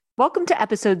Welcome to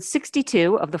episode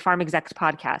 62 of the PharmExec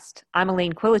podcast. I'm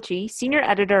Elaine Quilici, senior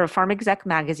editor of PharmExec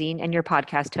magazine and your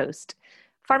podcast host.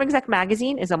 PharmExec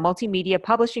magazine is a multimedia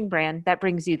publishing brand that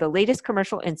brings you the latest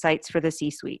commercial insights for the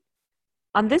C-suite.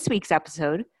 On this week's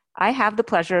episode, I have the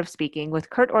pleasure of speaking with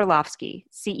Kurt Orlowski,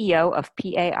 CEO of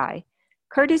PAI.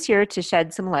 Kurt is here to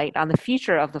shed some light on the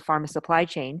future of the pharma supply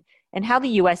chain and how the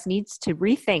U.S. needs to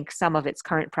rethink some of its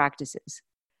current practices.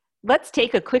 Let's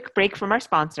take a quick break from our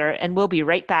sponsor, and we'll be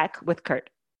right back with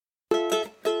Kurt.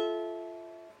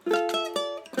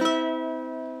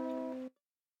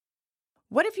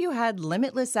 What if you had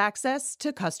limitless access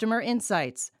to customer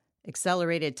insights,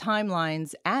 accelerated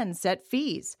timelines, and set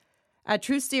fees? At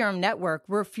TruSerum Network,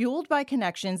 we're fueled by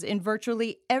connections in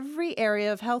virtually every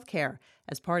area of healthcare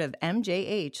as part of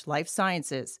MJH Life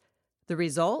Sciences. The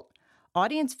result?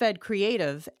 Audience-fed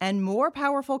creative and more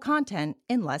powerful content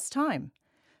in less time.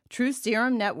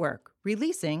 TruSerum Network,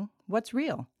 releasing what's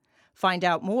real. Find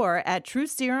out more at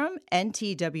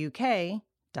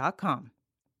TruSerumNTWK.com.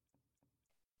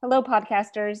 Hello,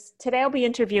 podcasters. Today I'll be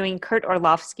interviewing Kurt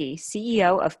Orlowski,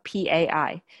 CEO of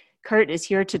PAI. Kurt is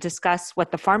here to discuss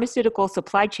what the pharmaceutical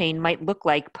supply chain might look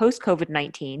like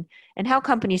post-COVID-19 and how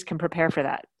companies can prepare for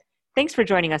that. Thanks for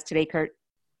joining us today, Kurt.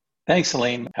 Thanks,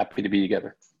 Elaine. Happy to be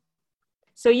together.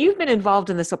 So you've been involved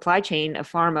in the supply chain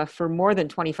of pharma for more than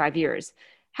 25 years.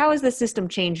 How has the system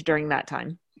changed during that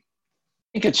time? I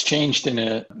think it's changed in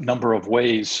a number of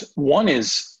ways. One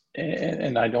is,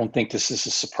 and I don't think this is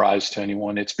a surprise to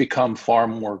anyone, it's become far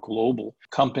more global.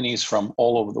 Companies from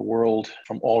all over the world,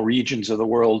 from all regions of the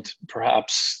world,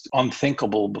 perhaps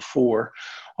unthinkable before,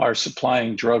 are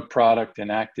supplying drug product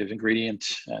and active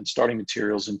ingredient and starting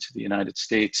materials into the United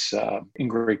States in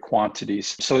great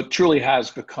quantities. So it truly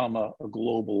has become a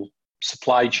global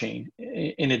supply chain.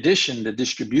 In addition, the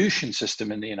distribution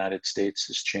system in the United States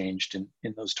has changed in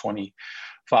those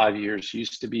 25 years.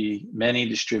 Used to be many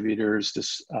distributors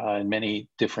and many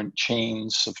different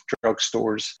chains of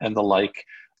drugstores and the like.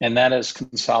 And that has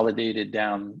consolidated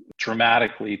down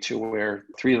dramatically to where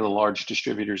three of the large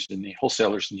distributors and the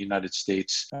wholesalers in the United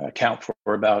States account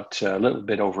for about a little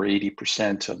bit over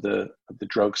 80% of the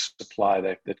drug supply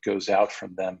that goes out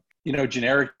from them. You know,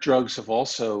 generic drugs have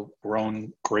also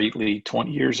grown greatly.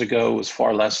 20 years ago, it was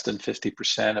far less than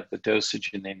 50% of the dosage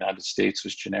in the United States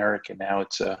was generic, and now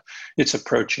it's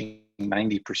approaching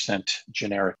 90%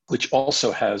 generic, which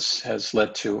also has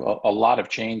led to a lot of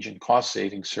change in cost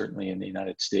savings, certainly in the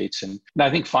United States. And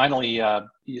I think finally,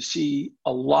 you see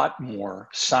a lot more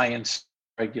science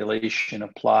regulation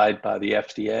applied by the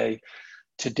FDA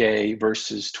today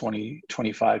versus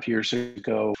 25 years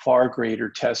ago. Far greater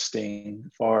testing,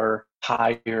 far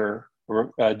higher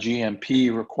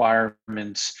GMP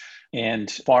requirements,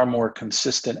 and far more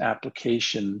consistent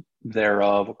application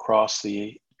thereof across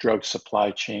the drug supply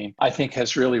chain, I think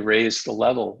has really raised the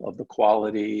level of the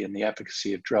quality and the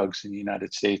efficacy of drugs in the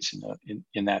United States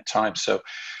in that time. So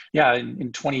yeah,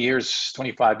 in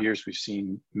 25 years, we've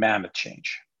seen mammoth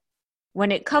change. When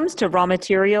it comes to raw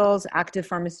materials, active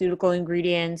pharmaceutical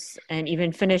ingredients, and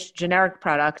even finished generic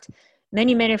product,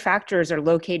 many manufacturers are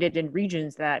located in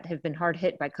regions that have been hard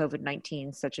hit by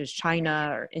COVID-19, such as China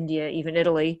or India, even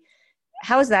Italy.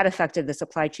 How has that affected the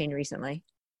supply chain recently?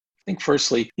 I think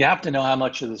firstly, you have to know how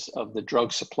much of the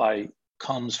drug supply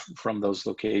comes from those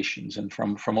locations and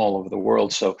from all over the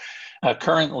world. So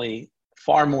currently,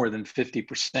 far more than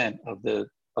 50% of the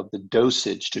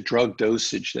dosage, the drug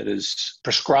dosage that is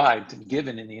prescribed and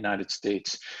given in the United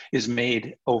States is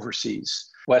made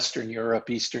overseas. Western Europe,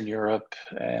 Eastern Europe,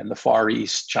 and the Far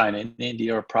East, China and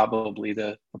India are probably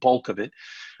the bulk of it.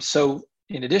 So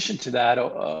in addition to that,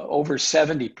 over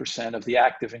 70% of the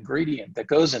active ingredient that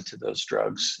goes into those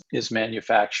drugs is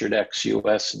manufactured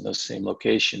ex-US in those same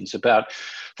locations, about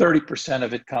 30%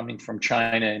 of it coming from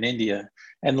China and India,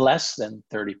 and less than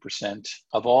 30%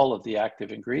 of all of the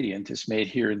active ingredient is made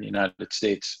here in the United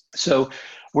States. So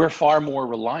we're far more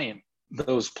reliant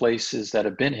those places that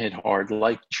have been hit hard,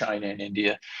 like China and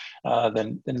India,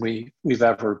 than we've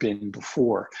ever been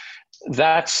before.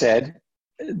 That said,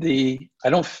 I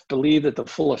don't believe that the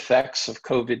full effects of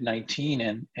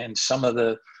COVID-19 and some of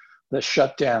the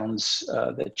shutdowns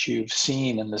that you've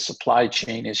seen and the supply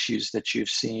chain issues that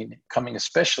you've seen coming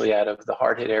especially out of the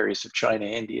hard-hit areas of China,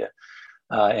 India,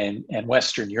 and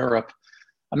Western Europe,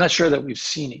 I'm not sure that we've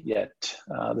seen it yet.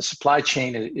 The supply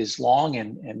chain is long,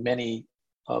 and many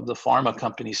of the pharma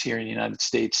companies here in the United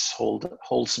States hold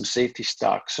some safety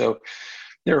stock. So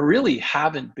there really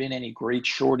haven't been any great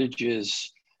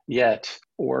shortages yet,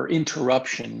 or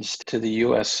interruptions to the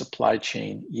US supply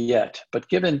chain yet. But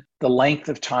given the length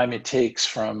of time it takes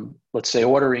from, let's say,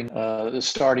 ordering the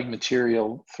starting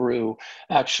material through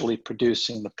actually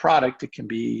producing the product, it can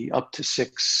be up to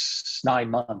 6-9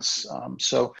 months.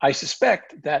 So I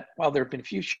suspect that while there have been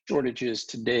few shortages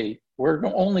to date, we're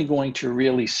only going to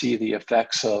really see the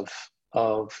effects of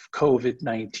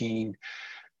COVID-19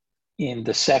 in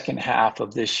the second half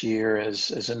of this year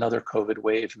as another COVID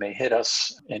wave may hit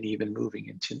us, and even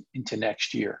moving into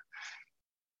next year.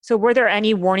 So were there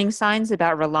any warning signs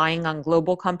about relying on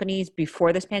global companies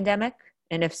before this pandemic?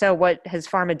 And if so, what has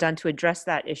pharma done to address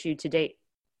that issue to date?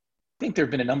 I think there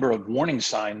have been a number of warning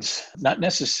signs, not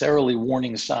necessarily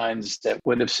warning signs that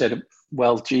would have said,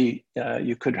 well, gee,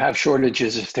 you could have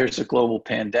shortages if there's a global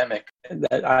pandemic.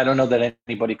 I don't know that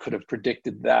anybody could have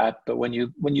predicted that. But when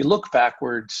you look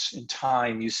backwards in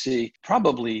time, you see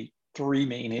probably three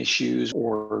main issues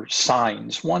or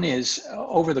signs. One is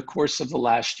over the course of the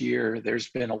last year, there's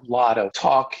been a lot of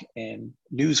talk and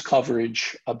news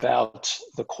coverage about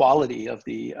the quality of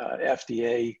the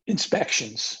FDA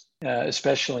inspections.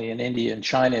 Especially in India and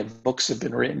China, books have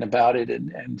been written about it,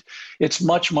 and it's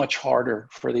much, much harder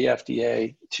for the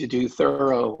FDA to do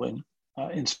thorough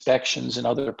inspections in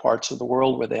other parts of the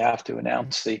world where they have to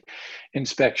announce the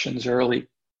inspections early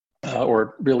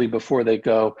or really before they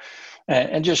go.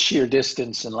 And just sheer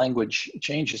distance and language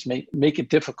changes make it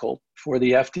difficult for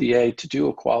the FDA to do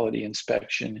a quality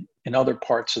inspection in other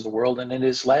parts of the world. And it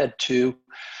has led to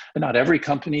not every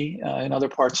company in other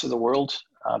parts of the world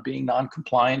being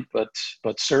non-compliant,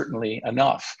 but certainly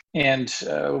enough. And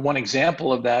one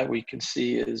example of that we can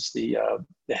see is the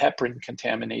heparin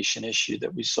contamination issue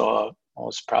that we saw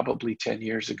almost probably 10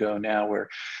 years ago now, where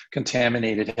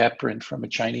contaminated heparin from a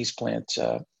Chinese plant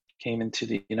came into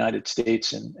the United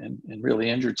States and really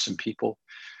injured some people.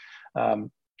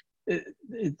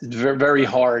 It's very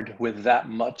hard with that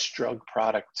much drug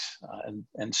product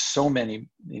and so many,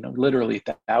 literally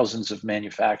thousands of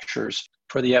manufacturers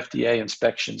for the FDA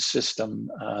inspection system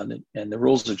and the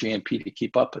rules of GMP to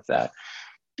keep up with that.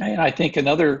 And I think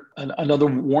another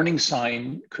warning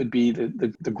sign could be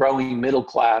the growing middle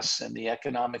class and the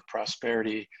economic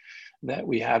prosperity that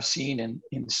we have seen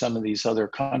in some of these other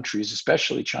countries,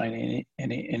 especially China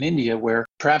and India, where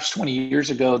perhaps 20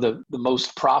 years ago, the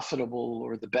most profitable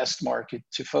or the best market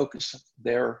to focus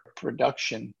their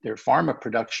production, their pharma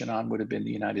production on would have been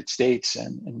the United States.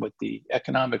 And with the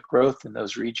economic growth in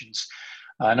those regions,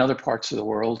 in other parts of the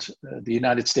world, the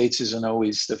United States isn't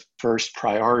always the first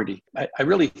priority. I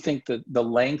really think that the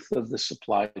length of the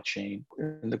supply chain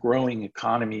and the growing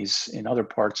economies in other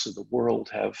parts of the world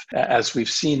have, as we've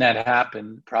seen that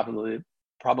happen, probably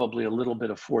a little bit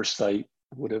of foresight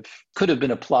could have been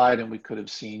applied, and we could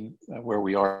have seen where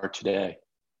we are today.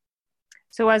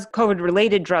 So as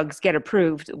COVID-related drugs get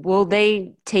approved, will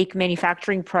they take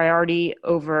manufacturing priority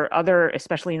over other,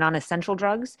 especially non-essential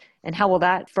drugs? And how will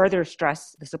that further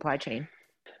stress the supply chain?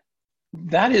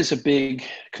 That is a big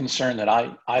concern that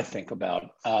I think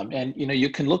about. And, you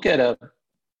can look at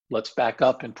let's back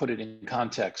up and put it in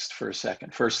context for a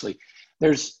second. Firstly,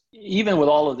 even with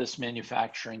all of this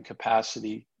manufacturing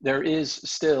capacity, there is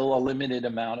still a limited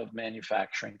amount of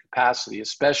manufacturing capacity,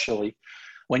 especially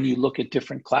when you look at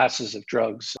different classes of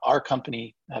drugs. Our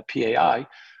company, PAI,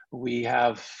 we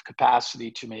have capacity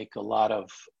to make a lot of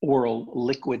oral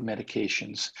liquid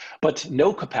medications, but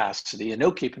no capacity and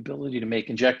no capability to make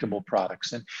injectable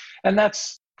products. And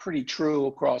that's pretty true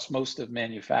across most of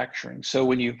manufacturing. So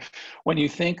when you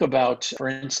think about, for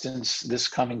instance, this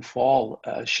coming fall,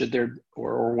 should there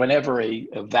or whenever a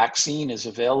vaccine is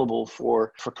available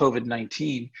for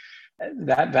COVID-19,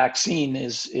 that vaccine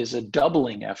is a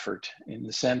doubling effort in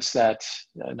the sense that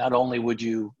not only would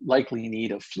you likely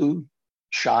need a flu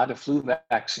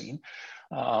vaccine,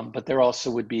 but there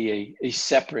also would be a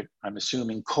separate, I'm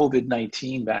assuming,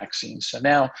 COVID-19 vaccine. So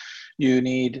now you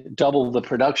need double the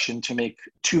production to make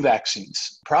two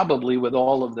vaccines, probably with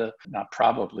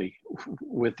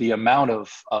with the amount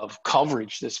of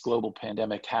coverage this global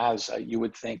pandemic has. You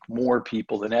would think more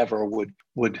people than ever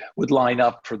would line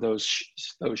up for those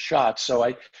shots.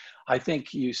 So I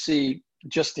think you see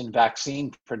just in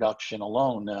vaccine production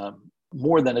alone,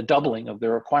 more than a doubling of the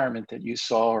requirement that you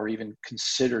saw or even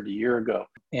considered a year ago.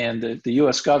 And the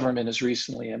U.S. government has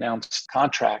recently announced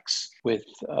contracts with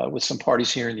some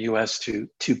parties here in the U.S.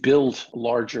 to build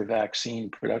larger vaccine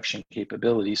production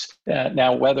capabilities.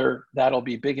 Now, whether that'll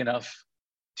be big enough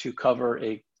to cover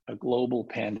a global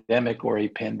pandemic or a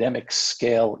pandemic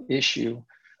scale issue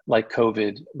like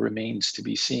COVID remains to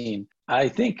be seen. I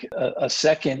think a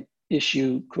second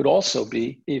issue could also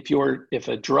be if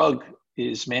a drug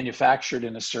is manufactured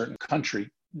in a certain country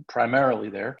primarily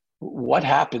there. What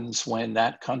happens when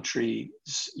that country's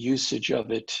usage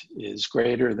of it is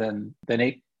greater than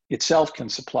it itself can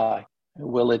supply?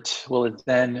 Will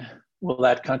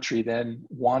that country then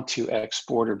want to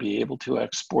export or be able to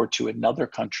export to another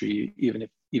country, even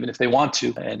if they want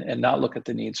to, and not look at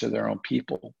the needs of their own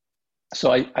people?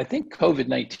 So I think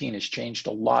COVID-19 has changed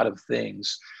a lot of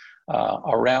things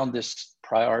around this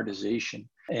prioritization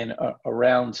and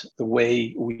around the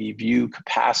way we view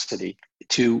capacity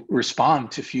to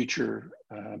respond to future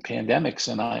pandemics.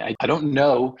 And I don't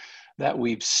know that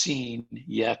we've seen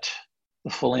yet the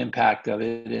full impact of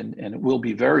it. And it will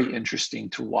be very interesting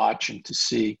to watch and to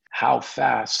see how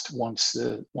fast, once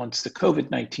the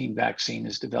COVID-19 vaccine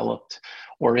is developed,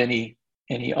 or any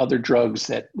other drugs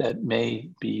that may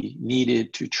be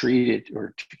needed to treat it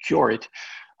or to cure it,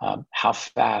 how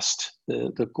fast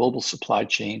the global supply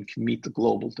chain can meet the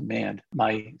global demand.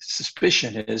 My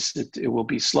suspicion is that it will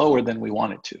be slower than we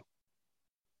want it to.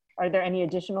 Are there any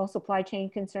additional supply chain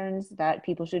concerns that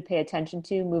people should pay attention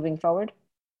to moving forward?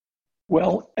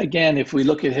 Well, again, if we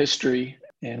look at history,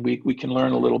 and we can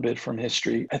learn a little bit from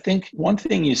history, I think one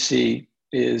thing you see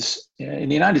is in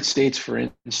the United States, for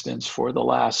instance, for the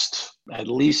last at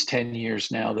least 10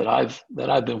 years now that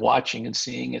I've been watching and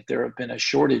seeing it, there have been a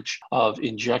shortage of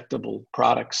injectable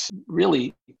products,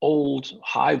 really old,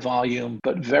 high volume,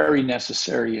 but very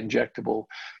necessary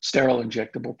sterile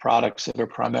injectable products that are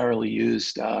primarily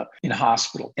used in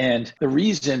hospital. And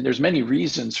there's many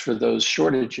reasons for those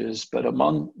shortages, but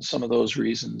among some of those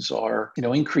reasons are,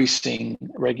 increasing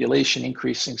regulation,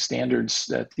 increasing standards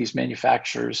that these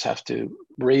manufacturers have to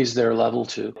raise their level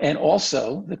to, and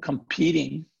also the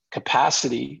competing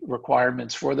capacity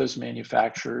requirements for those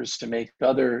manufacturers to make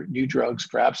other new drugs,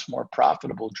 perhaps more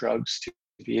profitable drugs, to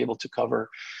be able to cover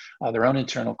their own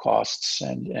internal costs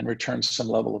and return some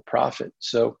level of profit.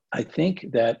 So I think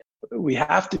that we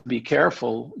have to be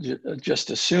careful just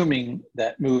assuming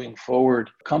that moving forward,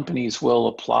 companies will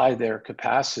apply their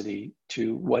capacity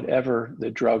to whatever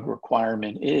the drug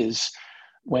requirement is,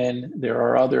 when there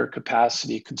are other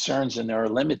capacity concerns and there are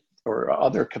limit or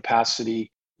other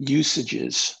capacity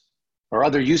usages or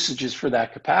other usages for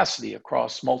that capacity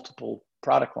across multiple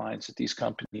product lines that these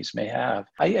companies may have.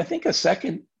 I think a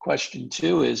second question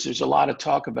too is there's a lot of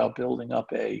talk about building up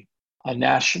a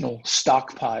national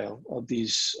stockpile of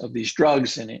these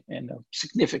drugs and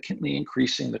significantly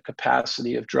increasing the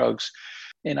capacity of drugs.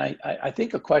 And I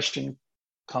think a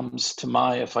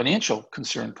financial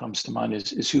concern comes to mind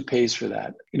is who pays for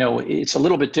that. It's a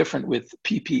little bit different with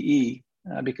PPE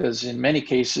because in many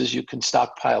cases you can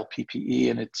stockpile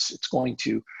PPE and it's going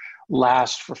to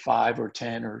last for 5 or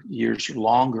 10 or years or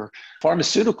longer.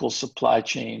 Pharmaceutical supply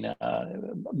chain,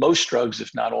 most drugs,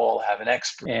 if not all, have an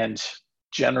expert, and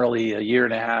generally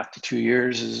 1.5 to 2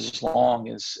 years is as long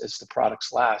as the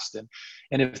products last. And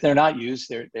if they're not used,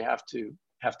 they have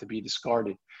to be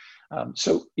discarded.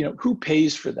 So, who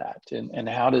pays for that, and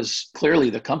how does clearly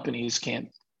the companies can't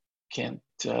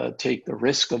take the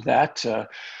risk of that.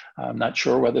 I'm not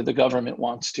sure whether the government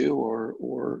wants to,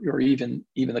 or even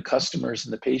the customers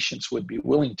and the patients would be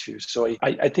willing to. So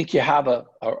I think you have a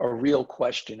real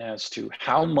question as to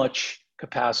how much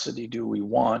capacity do we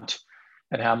want,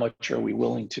 and how much are we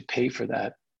willing to pay for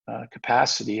that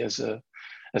capacity as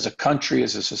a country,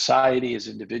 as a society, as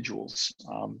individuals.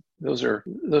 Those are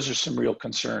some real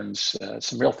concerns,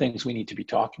 some real things we need to be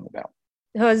talking about.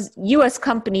 Because U.S.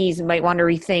 companies might want to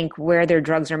rethink where their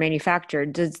drugs are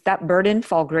manufactured. Does that burden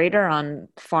fall greater on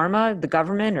pharma, the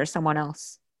government, or someone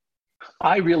else?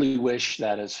 I really wish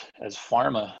that as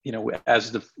pharma,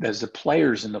 as the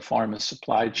players in the pharma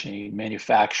supply chain,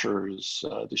 manufacturers,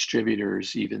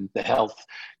 distributors, even the health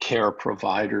care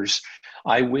providers,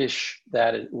 I wish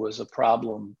that it was a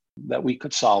problem that we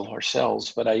could solve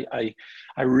ourselves. But I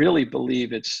really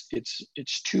believe it's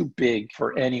too big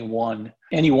for any one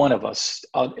of us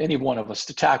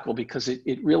to tackle, because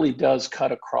it really does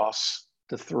cut across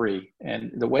the three.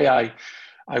 And the way I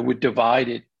would divide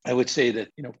it, I would say that,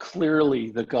 clearly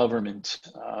the government,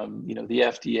 the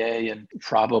FDA, and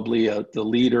probably the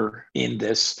leader in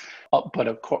this, but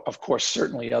of course,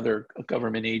 certainly other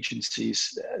government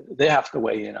agencies, they have to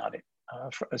weigh in on it.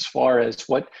 As far as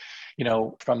what,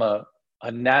 from a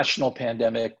national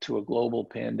pandemic to a global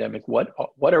pandemic,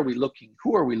 who are we looking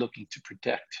to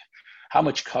protect? How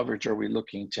much coverage are we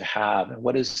looking to have? And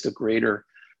what is the greater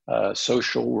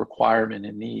social requirement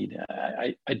and need?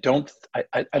 I don't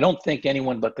think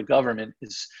anyone but the government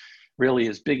is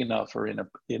big enough or in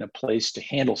a place to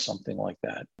handle something like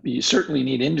that. You certainly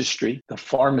need industry. The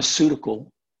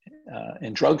pharmaceutical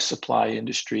and drug supply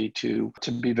industry to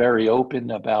be very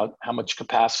open about how much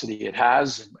capacity it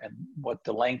has and what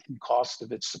the length and cost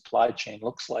of its supply chain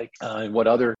looks like, and what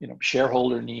other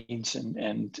shareholder needs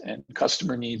and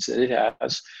customer needs that it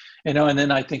has. And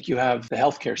then I think you have the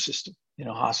healthcare system,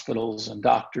 hospitals and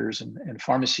doctors and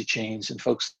pharmacy chains and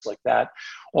folks like that,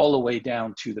 all the way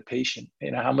down to the patient.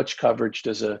 How much coverage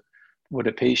would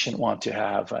a patient want to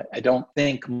have? I don't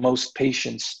think most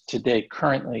patients today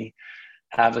currently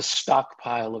have a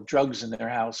stockpile of drugs in their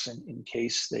house in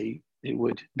case they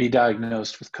would be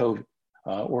diagnosed with COVID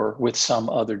or with some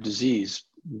other disease.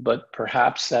 But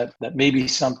perhaps that may be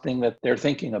something that they're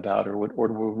thinking about or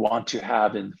would want to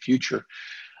have in the future.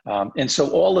 And so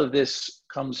all of this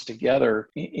comes together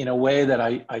in a way that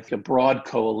I think a broad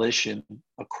coalition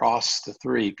across the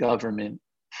three, government,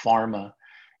 pharma,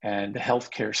 and the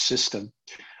healthcare system,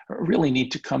 really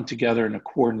need to come together in a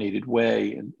coordinated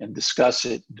way and discuss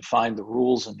it, and define the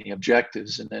rules and the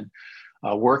objectives, and then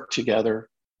work together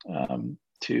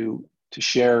to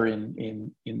share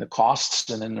in the costs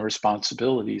and in the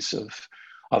responsibilities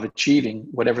of achieving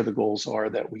whatever the goals are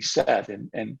that we set.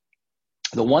 And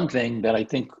the one thing that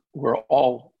the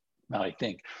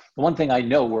one thing I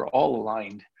know we're all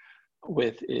aligned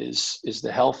with is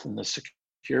the health and the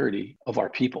security of our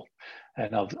people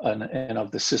and of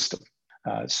the system.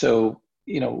 So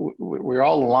we're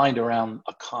all aligned around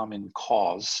a common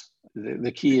cause.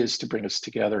 The key is to bring us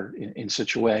together in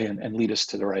such a way and lead us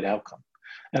to the right outcome.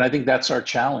 And I think that's our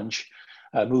challenge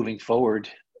moving forward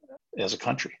as a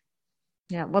country.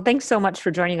 Yeah. Well, thanks so much for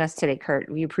joining us today,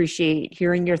 Kurt. We appreciate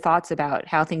hearing your thoughts about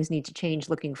how things need to change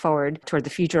looking forward toward the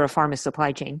future of pharma's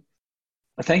supply chain.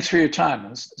 Thanks for your time. I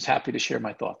was happy to share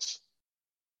my thoughts.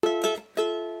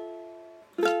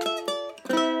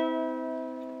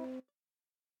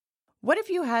 What if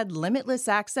you had limitless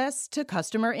access to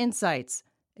customer insights,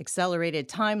 accelerated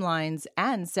timelines,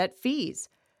 and set fees?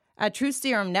 At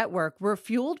TruSerum Network, we're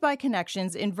fueled by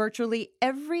connections in virtually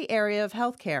every area of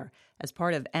healthcare as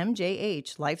part of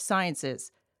MJH Life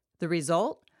Sciences. The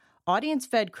result?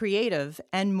 Audience-fed creative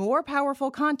and more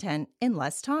powerful content in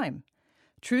less time.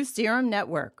 TruSerum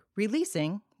Network,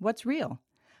 releasing what's real.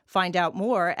 Find out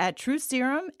more at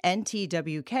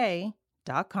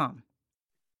TruSerumNTWK.com.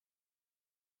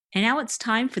 And now it's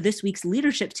time for this week's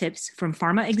leadership tips from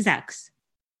pharma execs.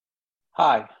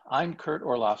 Hi, I'm Kurt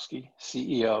Orlowski,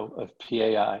 CEO of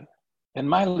PAI, and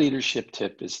my leadership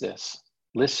tip is this: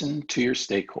 listen to your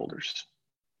stakeholders.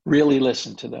 Really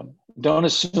listen to them. Don't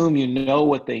assume you know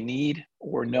what they need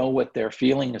or know what they're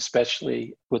feeling,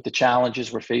 especially with the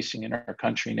challenges we're facing in our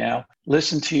country now.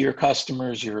 Listen to your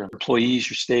customers, your employees,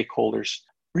 your stakeholders.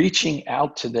 Reaching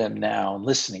out to them now and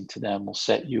listening to them will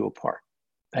set you apart.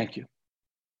 Thank you.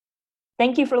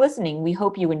 Thank you for listening. We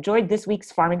hope you enjoyed this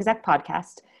week's Pharm Exec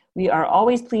podcast. We are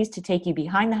always pleased to take you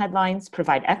behind the headlines,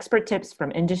 provide expert tips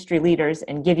from industry leaders,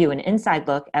 and give you an inside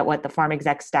look at what the Pharm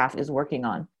Exec staff is working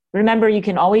on. Remember, you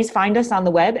can always find us on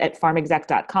the web at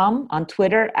pharmexec.com, on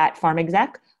Twitter at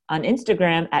pharmexec, on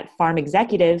Instagram at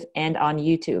pharmexecutive, and on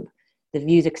YouTube. The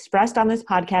views expressed on this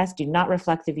podcast do not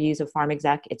reflect the views of Pharm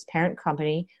Exec, its parent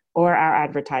company, or our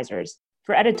advertisers.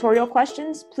 For editorial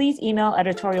questions, please email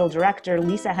editorial director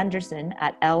Lisa Henderson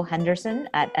at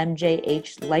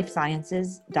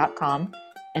lhenderson@mjhlifesciences.com.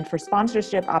 And for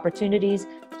sponsorship opportunities,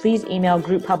 please email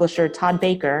group publisher Todd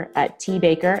Baker at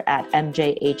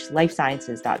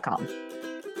tbaker@mjhlifesciences.com.